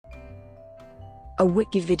a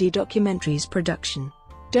WikiVidi documentaries production.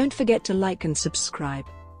 Don't forget to like and subscribe.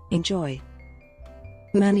 Enjoy.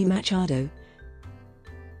 Manny Machado.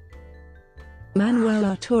 Manuel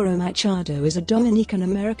Arturo Machado is a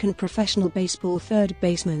Dominican-American professional baseball third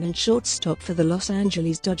baseman and shortstop for the Los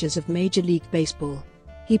Angeles Dodgers of Major League Baseball.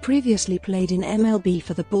 He previously played in MLB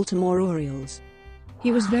for the Baltimore Orioles.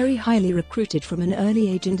 He was very highly recruited from an early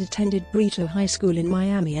age and attended Brito High School in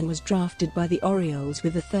Miami and was drafted by the Orioles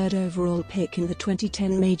with the third overall pick in the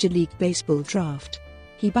 2010 Major League Baseball draft.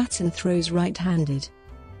 He bats and throws right-handed.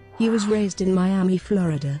 He was raised in Miami,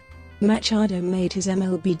 Florida. Machado made his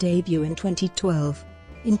MLB debut in 2012.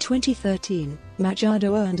 In 2013,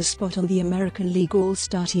 Machado earned a spot on the American League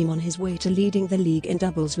All-Star team on his way to leading the league in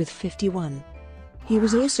doubles with 51. He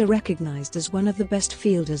was also recognized as one of the best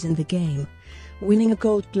fielders in the game, winning a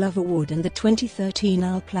Gold Glove award and the 2013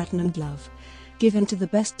 AL Platinum Glove, given to the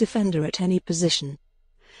best defender at any position.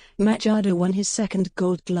 Machado won his second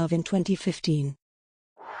Gold Glove in 2015.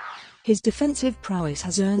 His defensive prowess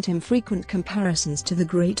has earned him frequent comparisons to the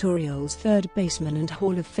great Orioles third baseman and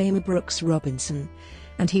Hall of Famer Brooks Robinson,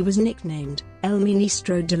 and he was nicknamed El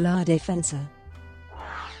Ministro de la Defensa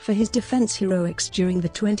for his defense heroics during the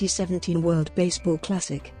 2017 World Baseball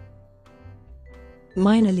Classic.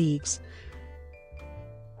 Minor leagues.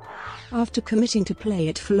 After committing to play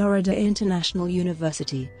at Florida International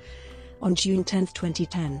University, on June 10,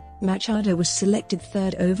 2010, Machado was selected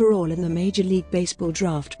third overall in the Major League Baseball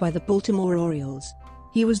draft by the Baltimore Orioles.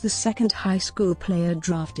 He was the second high school player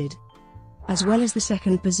drafted, as well as the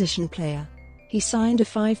second position player. He signed a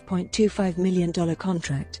 $5.25 million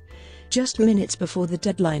contract, just minutes before the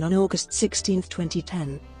deadline on August 16,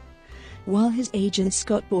 2010, while his agent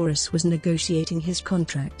Scott Boras was negotiating his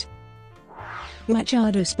contract.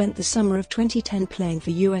 Machado spent the summer of 2010 playing for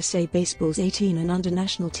USA Baseball's 18 and under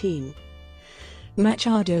national team.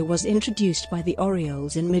 Machado was introduced by the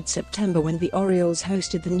Orioles in mid-September when the Orioles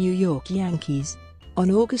hosted the New York Yankees.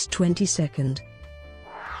 On August 22,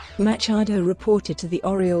 Machado reported to the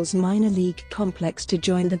Orioles minor league complex to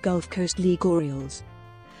join the Gulf Coast League Orioles.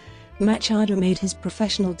 Machado made his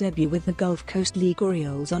professional debut with the Gulf Coast League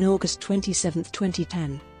Orioles on August 27,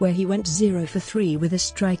 2010, where he went 0 for 3 with a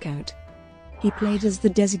strikeout. He played as the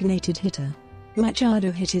designated hitter.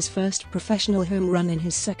 Machado hit his first professional home run in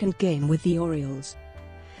his second game with the Orioles.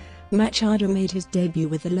 Machado made his debut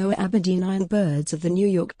with the Lower Aberdeen Ironbirds of the New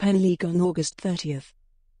York Penn League on August 30,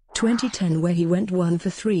 2010, where he went 1 for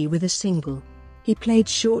 3 with a single. He played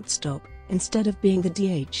shortstop, instead of being the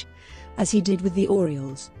DH, as he did with the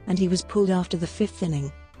Orioles, and he was pulled after the 5th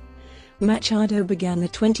inning. Machado began the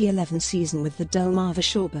 2011 season with the Delmarva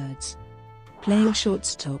Shorebirds. Playing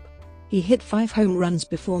shortstop, he hit 5 home runs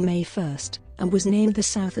before May 1 and was named the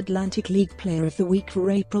South Atlantic League Player of the Week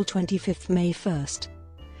for April 25, May 1.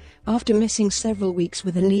 After missing several weeks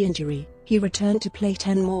with a knee injury, he returned to play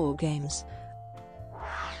 10 more games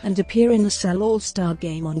and appear in the Cell All-Star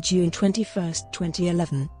Game on June 21,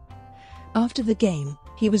 2011. After the game,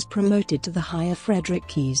 he was promoted to the higher Frederick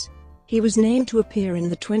Keys. He was named to appear in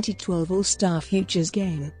the 2012 All-Star Futures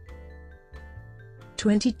Game.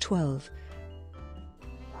 2012.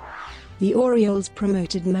 The Orioles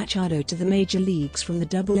promoted Machado to the major leagues from the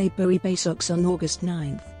AA Bowie Bay Sox on August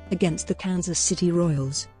 9, against the Kansas City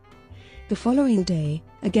Royals. The following day,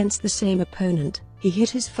 against the same opponent, he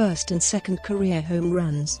hit his first and second career home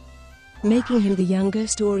runs, making him the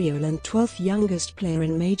youngest Oriole and 12th youngest player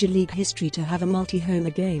in Major League history to have a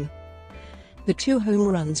multi-homer game. The 2 home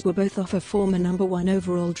runs were both off a former number 1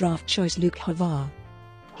 overall draft choice Luke Havar.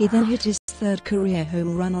 He then hit his third career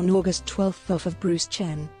home run on August 12 off of Bruce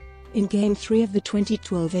Chen. In Game 3 of the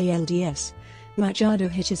 2012 ALDS, Machado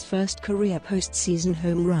hit his first career postseason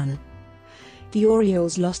home run. The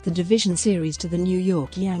Orioles lost the division series to the New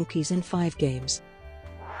York Yankees in 5 games.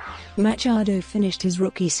 Machado finished his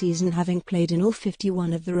rookie season having played in all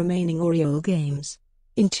 51 of the remaining Oriole games.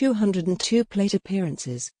 In 202 plate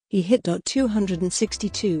appearances, he hit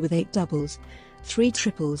 .262 with 8 doubles, 3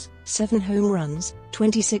 triples, 7 home runs,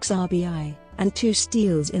 26 RBI, and 2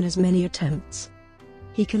 steals in as many attempts.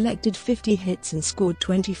 He collected 50 hits and scored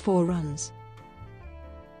 24 runs.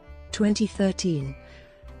 2013.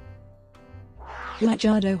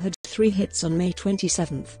 Machado had 3 hits on May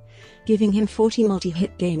 27, giving him 40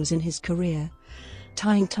 multi-hit games in his career,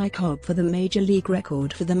 tying Ty Cobb for the Major League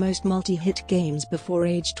record for the most multi-hit games before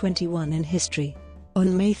age 21 in history.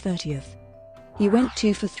 On May 30, he went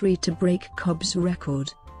 2 for 3 to break Cobb's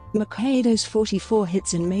record. Machado's 44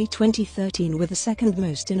 hits in May 2013 were the second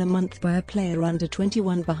most in a month by a player under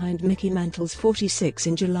 21 behind Mickey Mantle's 46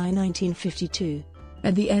 in July 1952.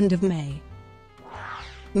 At the end of May,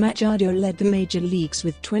 Machado led the major leagues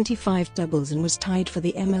with 25 doubles and was tied for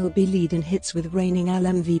the MLB lead in hits with reigning AL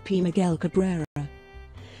MVP Miguel Cabrera.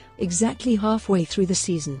 Exactly halfway through the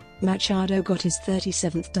season, Machado got his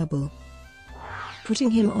 37th double, putting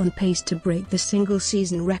him on pace to break the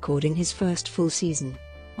single-season record in his first full season.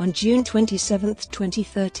 On June 27,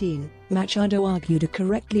 2013, Machado argued a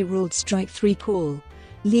correctly ruled strike three call,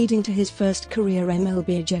 leading to his first career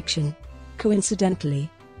MLB ejection. Coincidentally,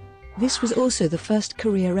 this was also the first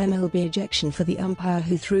career MLB ejection for the umpire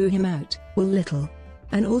who threw him out, Will Little.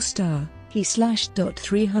 An all-star, he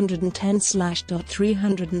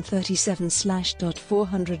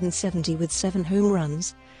 /.310/.337/.470 with 7 home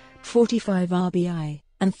runs, 45 RBI,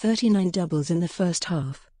 and 39 doubles in the first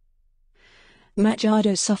half.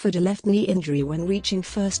 Machado suffered a left knee injury when reaching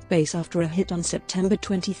first base after a hit on September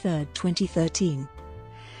 23, 2013.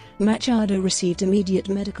 Machado received immediate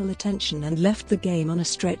medical attention and left the game on a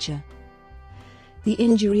stretcher. The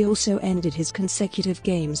injury also ended his consecutive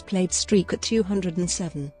games played streak at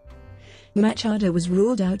 207. Machado was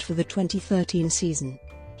ruled out for the 2013 season.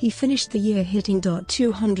 He finished the year hitting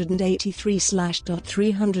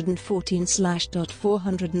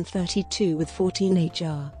 .283/.314/.432 with 14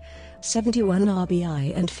 HR, 71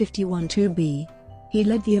 RBI and 51 2B. He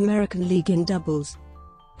led the American League in doubles,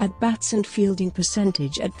 at-bats and fielding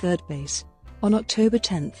percentage at third base. On October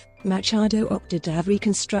 10, Machado opted to have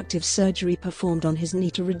reconstructive surgery performed on his knee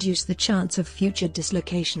to reduce the chance of future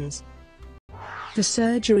dislocations. The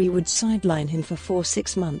surgery would sideline him for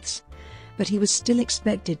 4-6 months, but he was still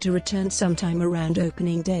expected to return sometime around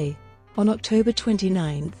opening day. On October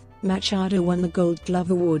 29, Machado won the Gold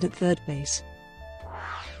Glove Award at third base,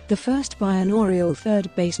 the first by an Oriole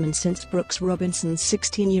third baseman since Brooks Robinson's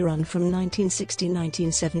 16-year run from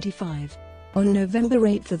 1960-1975. On November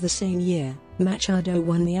 8 of the same year, Machado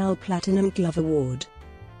won the AL Platinum Glove Award.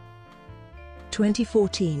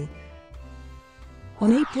 2014.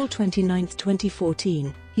 On April 29,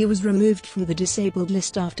 2014, he was removed from the disabled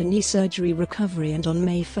list after knee surgery recovery, and on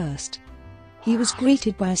May 1, he was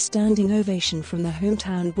greeted by a standing ovation from the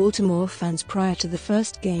hometown Baltimore fans prior to the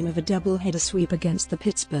first game of a doubleheader sweep against the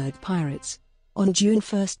Pittsburgh Pirates. On June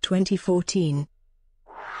 1, 2014,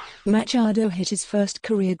 Machado hit his first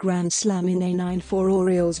career grand slam in a 9-4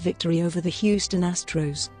 Orioles victory over the Houston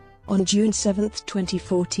Astros. On June 7,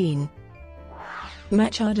 2014,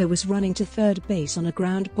 Machado was running to third base on a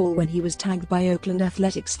ground ball when he was tagged by Oakland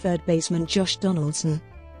Athletics third baseman Josh Donaldson.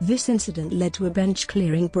 This incident led to a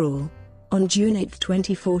bench-clearing brawl. On June 8,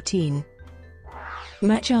 2014,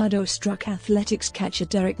 Machado struck Athletics catcher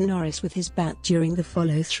Derek Norris with his bat during the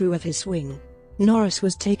follow-through of his swing. Norris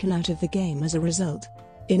was taken out of the game as a result.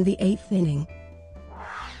 In the 8th inning,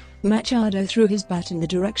 Machado threw his bat in the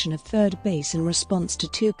direction of third base in response to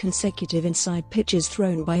 2 consecutive inside pitches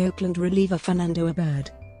thrown by Oakland reliever Fernando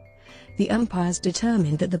Abad. The umpires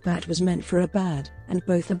determined that the bat was meant for Abad, and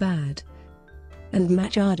both Abad and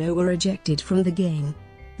Machado were ejected from the game.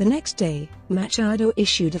 The next day, Machado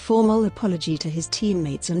issued a formal apology to his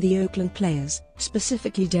teammates and the Oakland players,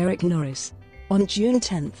 specifically Derek Norris. On June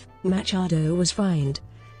 10, Machado was fined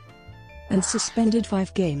and suspended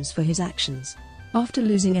 5 games for his actions. After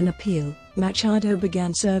losing an appeal, Machado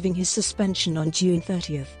began serving his suspension on June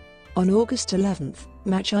 30. On August 11,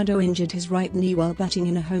 Machado injured his right knee while batting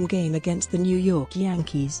in a home game against the New York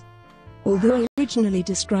Yankees. Although originally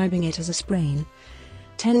describing it as a sprain,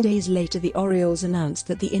 10 days later the Orioles announced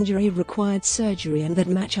that the injury required surgery and that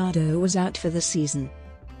Machado was out for the season.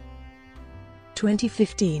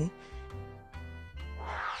 2015.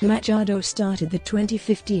 Machado started the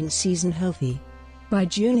 2015 season healthy. By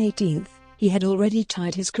June 18, he had already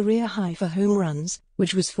tied his career high for home runs,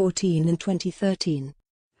 which was 14 in 2013.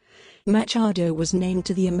 Machado was named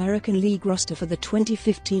to the American League roster for the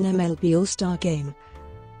 2015 MLB All-Star Game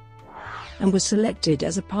and was selected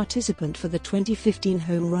as a participant for the 2015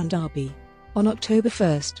 Home Run Derby. On October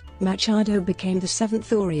 1, Machado became the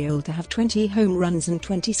 7th Oriole to have 20 home runs and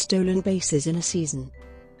 20 stolen bases in a season.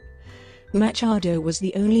 Machado was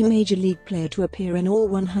the only Major League player to appear in all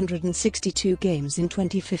 162 games in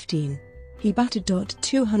 2015. He batted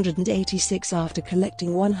 .286 after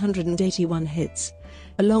collecting 181 hits,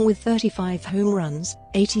 along with 35 home runs,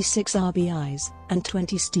 86 RBIs, and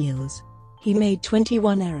 20 steals. He made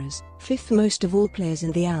 21 errors, 5th most of all players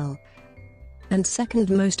in the AL, and 2nd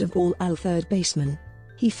most of all AL third basemen.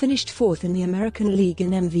 He finished 4th in the American League in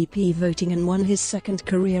MVP voting and won his 2nd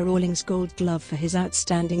career Rawlings Gold Glove for his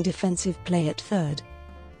outstanding defensive play at third.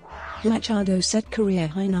 Machado set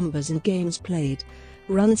career-high numbers in games played,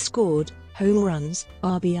 runs scored, home runs,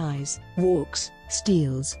 RBIs, walks,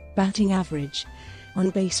 steals, batting average,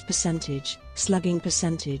 on-base percentage, slugging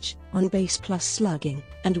percentage, on base plus slugging,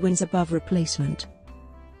 and wins above replacement.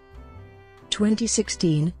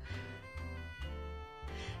 2016,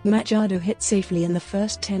 Machado hit safely in the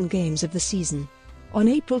first 10 games of the season. On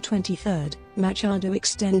April 23, Machado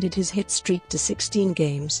extended his hit streak to 16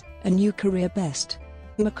 games, a new career best.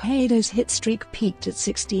 Machado's hit streak peaked at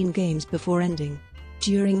 16 games before ending.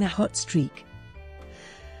 During the hot streak,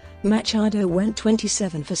 Machado went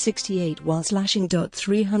 27 for 68 while slashing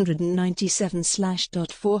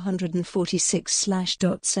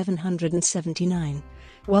 .397/.446/.779,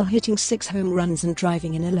 while hitting 6 home runs and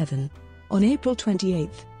driving in 11. On April 28,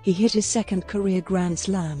 he hit his second career grand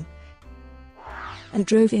slam and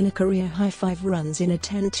drove in a career-high 5 runs in a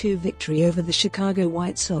 10-2 victory over the Chicago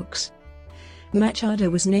White Sox. Machado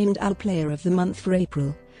was named AL Player of the Month for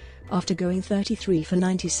April, after going 33 for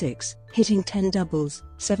 96, hitting 10 doubles,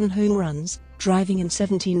 7 home runs, driving in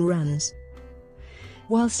 17 runs,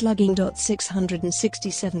 while slugging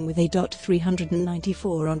 .667 with a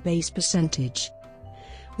 .394 on-base percentage.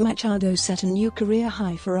 Machado set a new career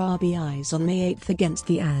high for RBIs on May 8 against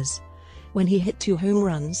the As, when he hit 2 home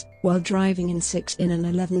runs, while driving in 6 in an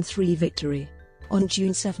 11-3 victory. On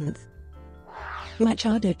June 7,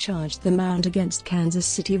 Machado charged the mound against Kansas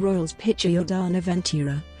City Royals pitcher Yordano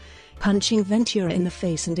Ventura, punching Ventura in the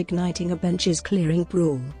face and igniting a benches-clearing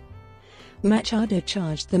brawl. Machado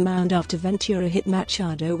charged the mound after Ventura hit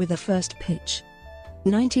Machado with a first pitch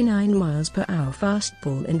 99 miles per hour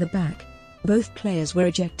fastball in the back. Both players were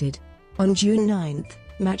ejected. On June 9,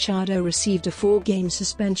 Machado received a 4-game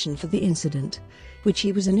suspension for the incident, which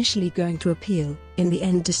he was initially going to appeal, in the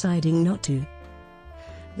end deciding not to.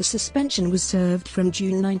 The suspension was served from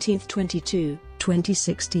June 19,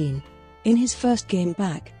 2016. In his first game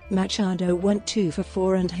back, Machado went 2 for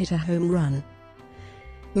 4 and hit a home run.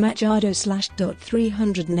 Machado slashed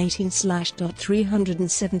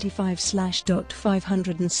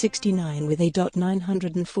 .318/.375/.569 with a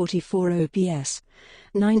 .944 OPS,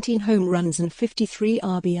 19 home runs and 53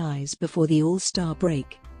 RBIs before the All-Star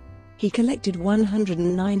break. He collected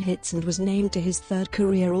 109 hits and was named to his 3rd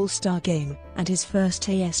career All-Star game, and his first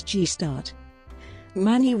ASG start.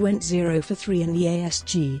 Manny went 0 for 3 in the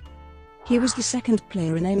ASG. He was the 2nd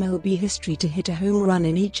player in MLB history to hit a home run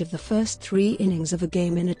in each of the first 3 innings of a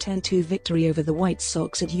game in a 10-2 victory over the White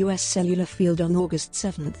Sox at U.S. Cellular Field on August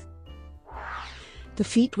 7. The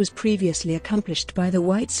feat was previously accomplished by the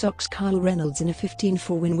White Sox Carl Reynolds in a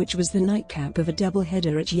 15-4 win, which was the nightcap of a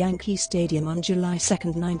doubleheader at Yankee Stadium on July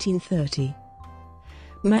 2, 1930.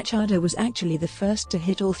 Machado was actually the first to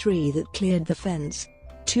hit all 3 that cleared the fence.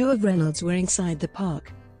 2 of Reynolds were inside the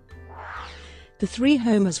park. The 3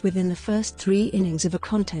 homers within the first 3 innings of a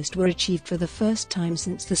contest were achieved for the first time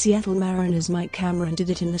since the Seattle Mariners' Mike Cameron did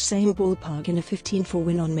it in the same ballpark in a 15-4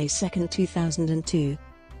 win on May 2, 2002.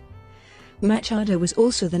 Machado was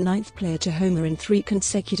also the 9th player to homer in 3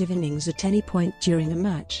 consecutive innings at any point during a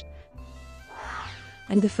match,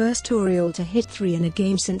 and the first Oriole to hit 3 in a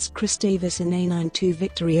game since Chris Davis in a 9-2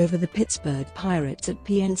 victory over the Pittsburgh Pirates at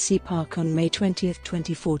PNC Park on May 20,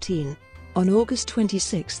 2014. On August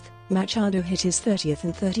 26, Machado hit his 30th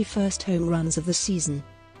and 31st home runs of the season,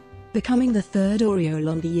 becoming the 3rd Oriole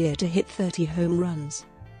on the year to hit 30 home runs.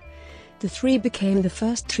 The 3 became the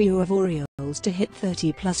first trio of Orioles to hit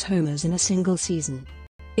 30-plus homers in a single season.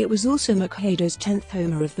 It was also Machado's 10th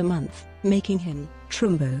homer of the month, making him,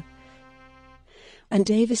 Trumbo, and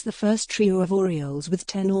Davis the first trio of Orioles with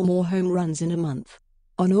 10 or more home runs in a month.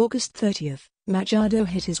 On August 30, Machado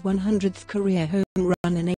hit his 100th career home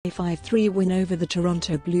run in a 5-3 win over the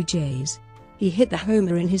Toronto Blue Jays. He hit the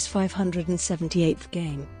homer in his 578th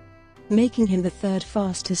game, making him the 3rd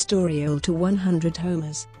fastest Oriole to 100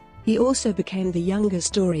 homers. He also became the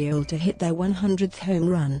youngest Oriole to hit their 100th home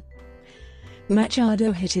run.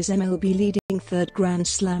 Machado hit his MLB-leading 3rd Grand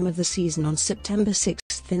Slam of the season on September 6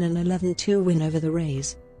 in an 11-2 win over the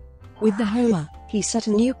Rays. With the homer, he set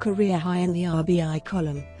a new career high in the RBI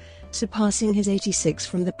column, surpassing his 86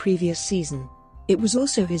 from the previous season. It was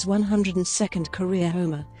also his 102nd career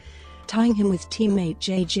homer, tying him with teammate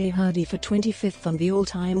J.J. Hardy for 25th on the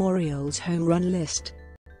all-time Orioles home run list.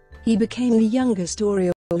 He became the youngest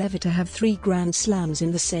Oriole ever to have 3 Grand Slams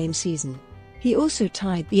in the same season. He also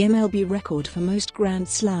tied the MLB record for most Grand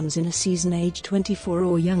Slams in a season aged 24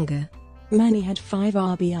 or younger. Manny had 5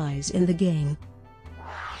 RBIs in the game,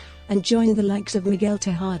 and joined the likes of Miguel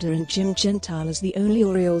Tejada and Jim Gentile as the only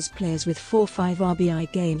Orioles players with 4 5 RBI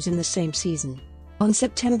games in the same season. On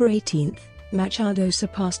September 18, Machado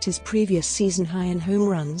surpassed his previous season high in home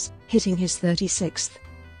runs, hitting his 36th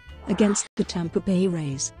against the Tampa Bay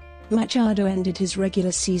Rays. Machado ended his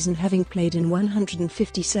regular season having played in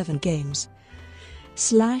 157 games,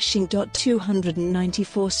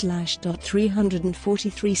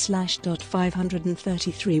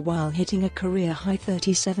 /.294/.343/.533 while hitting a career-high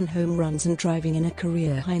 37 home runs and driving in a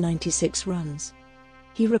career-high 96 runs.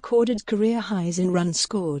 He recorded career highs in runs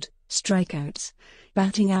scored, strikeouts,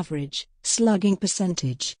 batting average, slugging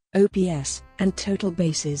percentage, OPS, and total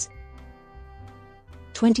bases.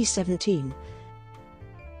 2017.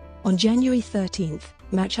 On January 13,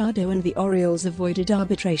 Machado and the Orioles avoided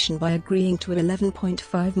arbitration by agreeing to an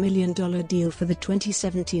 $11.5 million deal for the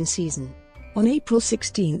 2017 season. On April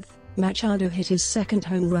 16, Machado hit his second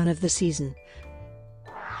home run of the season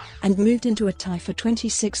and moved into a tie for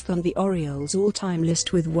 26th on the Orioles' all-time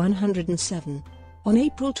list with 107. On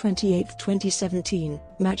April 28, 2017,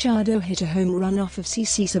 Machado hit a home run off of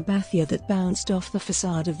CC Sabathia that bounced off the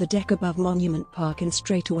facade of the deck above Monument Park in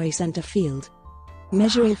straightaway center field,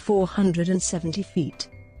 measuring 470 feet.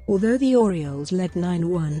 Although the Orioles led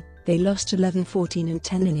 9-1, they lost 11-14 in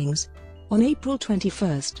 10 innings. On April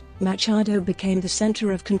 21, Machado became the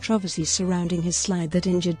center of controversy surrounding his slide that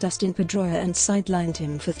injured Dustin Pedroia and sidelined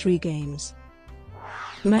him for 3 games.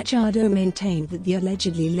 Machado maintained that the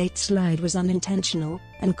allegedly late slide was unintentional,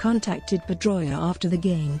 and contacted Pedroia after the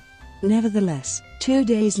game. Nevertheless, 2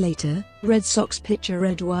 days later, Red Sox pitcher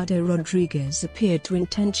Eduardo Rodriguez appeared to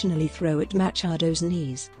intentionally throw at Machado's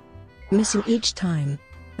knees, missing each time.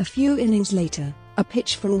 A few innings later, a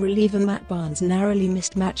pitch from reliever Matt Barnes narrowly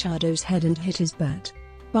missed Machado's head and hit his bat.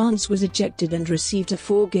 Barnes was ejected and received a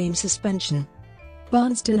 4-game suspension.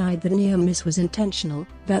 Barnes denied the near miss was intentional.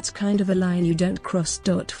 "That's kind of a line you don't cross.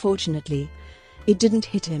 Fortunately, it didn't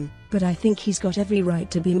hit him, but I think he's got every right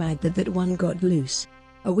to be mad that one got loose."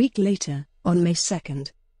 A week later, on May 2,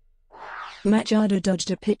 Machado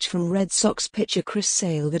dodged a pitch from Red Sox pitcher Chris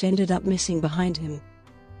Sale that ended up missing behind him.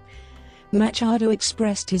 Machado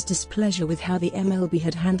expressed his displeasure with how the MLB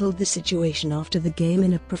had handled the situation after the game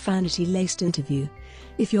in a profanity-laced interview.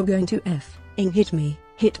 "If you're going to f***ing hit me,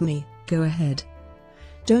 go ahead.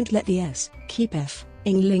 Don't let the keep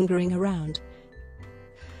f***ing lingering around.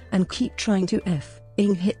 And keep trying to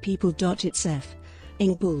f***ing hit people. It's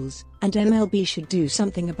f***ing bulls, and MLB should do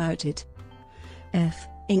something about it.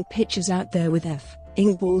 F***ing pitchers out there with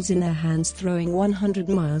f***ing balls in their hands throwing 100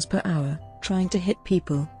 miles per hour, trying to hit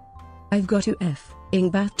people. I've got to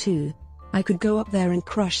f***ing bat too. I could go up there and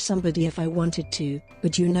crush somebody if I wanted to,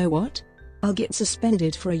 but you know what? I'll get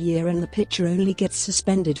suspended for a year and the pitcher only gets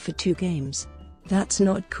suspended for 2 games. That's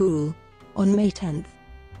not cool." On May 10,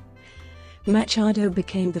 Machado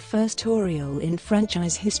became the first Oriole in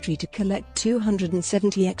franchise history to collect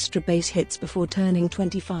 270 extra base hits before turning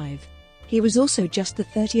 25. He was also just the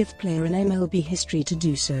 30th player in MLB history to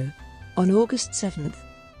do so. On August 7,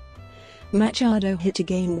 Machado hit a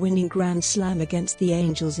game-winning grand slam against the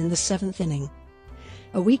Angels in the 7th inning.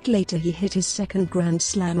 A week later he hit his second grand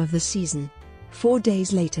slam of the season. 4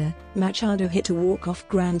 days later, Machado hit a walk-off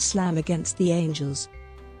grand slam against the Angels,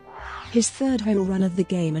 his third home run of the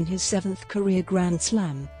game and his 7th career grand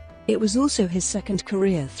slam. It was also his second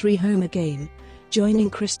career 3-homer game, joining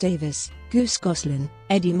Chris Davis, Goose Goslin,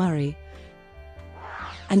 Eddie Murray,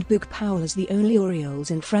 and Boog Powell as the only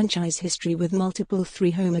Orioles in franchise history with multiple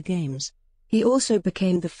 3-homer games. He also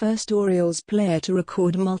became the first Orioles player to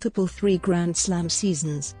record multiple 3 Grand Slam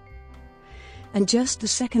seasons, and just the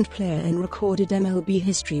second player in recorded MLB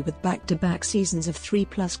history with back-to-back seasons of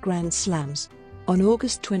 3+ Grand Slams. On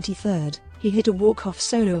August 23, he hit a walk-off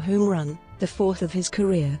solo home run, the 4th of his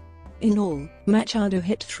career. In all, Machado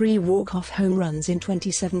hit 3 walk-off home runs in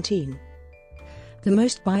 2017, the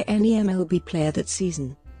most by any MLB player that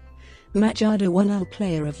season. Machado won AL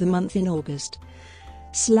Player of the Month in August,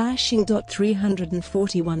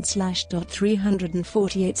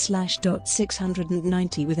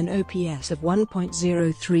 /.341/.348/.690 with an OPS of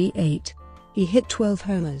 1.038. He hit 12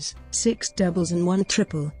 homers, 6 doubles and 1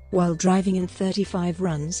 triple, while driving in 35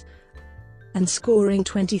 runs and scoring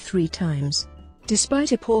 23 times.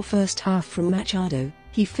 Despite a poor first half from Machado,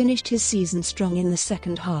 he finished his season strong in the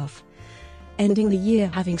second half, ending the year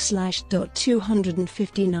having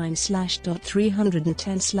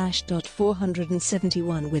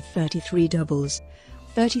 /.259/.310/.471 with 33 doubles,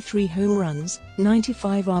 33 home runs,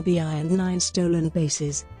 95 RBI and 9 stolen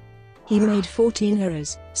bases. He made 14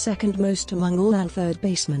 errors, second most among all AL third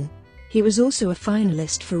basemen. He was also a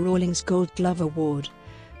finalist for Rawlings Gold Glove Award,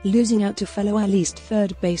 losing out to fellow AL East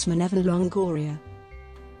third baseman Evan Longoria.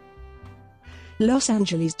 Los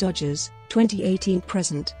Angeles Dodgers,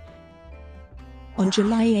 2018-present. On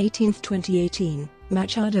July 18, 2018,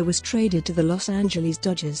 Machado was traded to the Los Angeles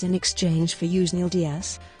Dodgers in exchange for Yusniel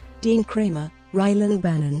Diaz, Dean Kramer, Rylan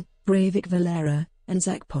Bannon, Bravik Valera, and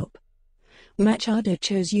Zach Pop. Machado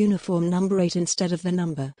chose uniform number 8 instead of the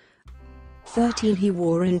number 13 he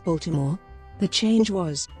wore in Baltimore. The change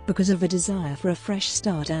was because of a desire for a fresh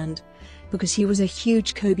start and because he was a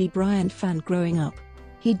huge Kobe Bryant fan growing up.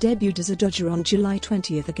 He debuted as a Dodger on July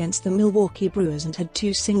 20th against the Milwaukee Brewers and had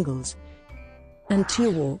 2 singles and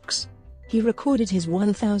 2 walks. He recorded his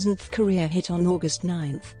 1,000th career hit on August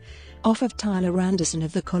 9th, off of Tyler Anderson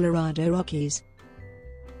of the Colorado Rockies.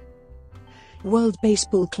 World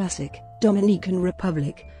Baseball Classic, Dominican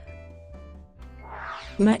Republic.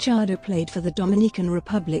 Machado played for the Dominican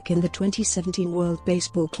Republic in the 2017 World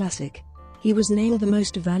Baseball Classic. He was named the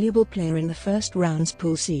most valuable player in the first round's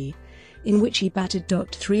Pool C, in which he batted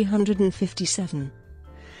 .357.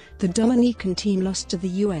 The Dominican team lost to the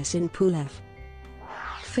US in Pool F,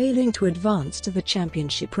 failing to advance to the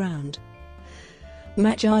championship round.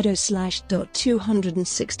 Machado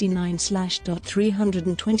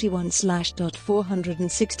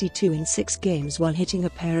 /.269/.321/.462 in 6 games while hitting a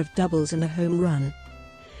pair of doubles and a home run.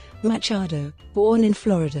 Machado, born in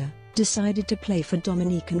Florida, decided to play for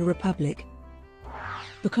Dominican Republic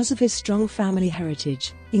because of his strong family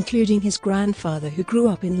heritage, including his grandfather who grew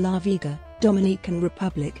up in La Vega, Dominican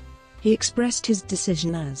Republic. He expressed his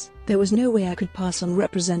decision as, "There was no way I could pass on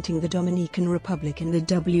representing the Dominican Republic in the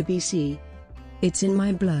WBC. It's in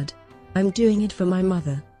my blood. I'm doing it for my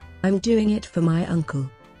mother. I'm doing it for my uncle.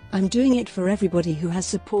 I'm doing it for everybody who has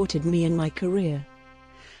supported me in my career.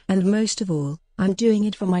 And most of all, I'm doing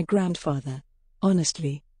it for my grandfather.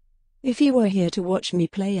 Honestly. If he were here to watch me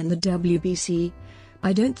play in the WBC,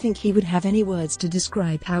 I don't think he would have any words to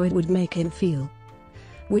describe how it would make him feel.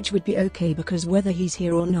 Which would be okay because whether he's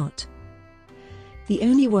here or not, the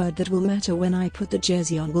only word that will matter when I put the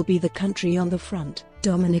jersey on will be the country on the front,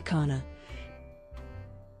 Dominicana."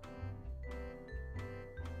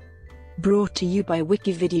 Brought to you by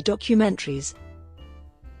WikiVidi Documentaries.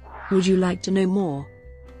 Would you like to know more?